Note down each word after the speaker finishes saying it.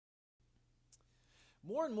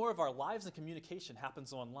More and more of our lives and communication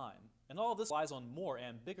happens online, and all of this relies on more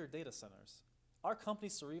and bigger data centers. Our company,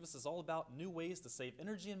 Cerevis, is all about new ways to save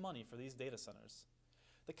energy and money for these data centers.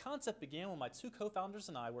 The concept began when my two co-founders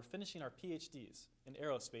and I were finishing our PhDs in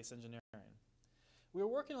aerospace engineering. We were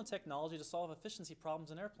working on technology to solve efficiency problems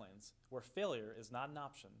in airplanes, where failure is not an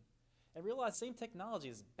option, and realized the same technology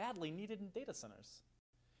is badly needed in data centers.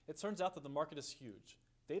 It turns out that the market is huge.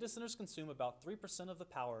 Data centers consume about 3% of the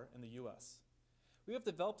power in the US. We have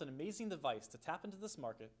developed an amazing device to tap into this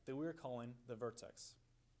market that we are calling the Vertex.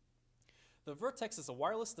 The Vertex is a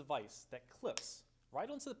wireless device that clips right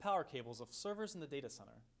onto the power cables of servers in the data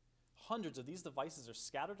center. Hundreds of these devices are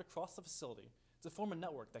scattered across the facility to form a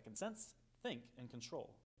network that can sense, think, and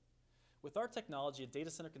control. With our technology, a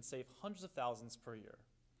data center can save hundreds of thousands per year.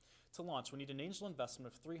 To launch, we need an angel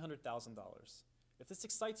investment of $300,000. If this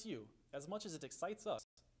excites you as much as it excites us,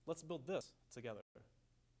 let's build this together.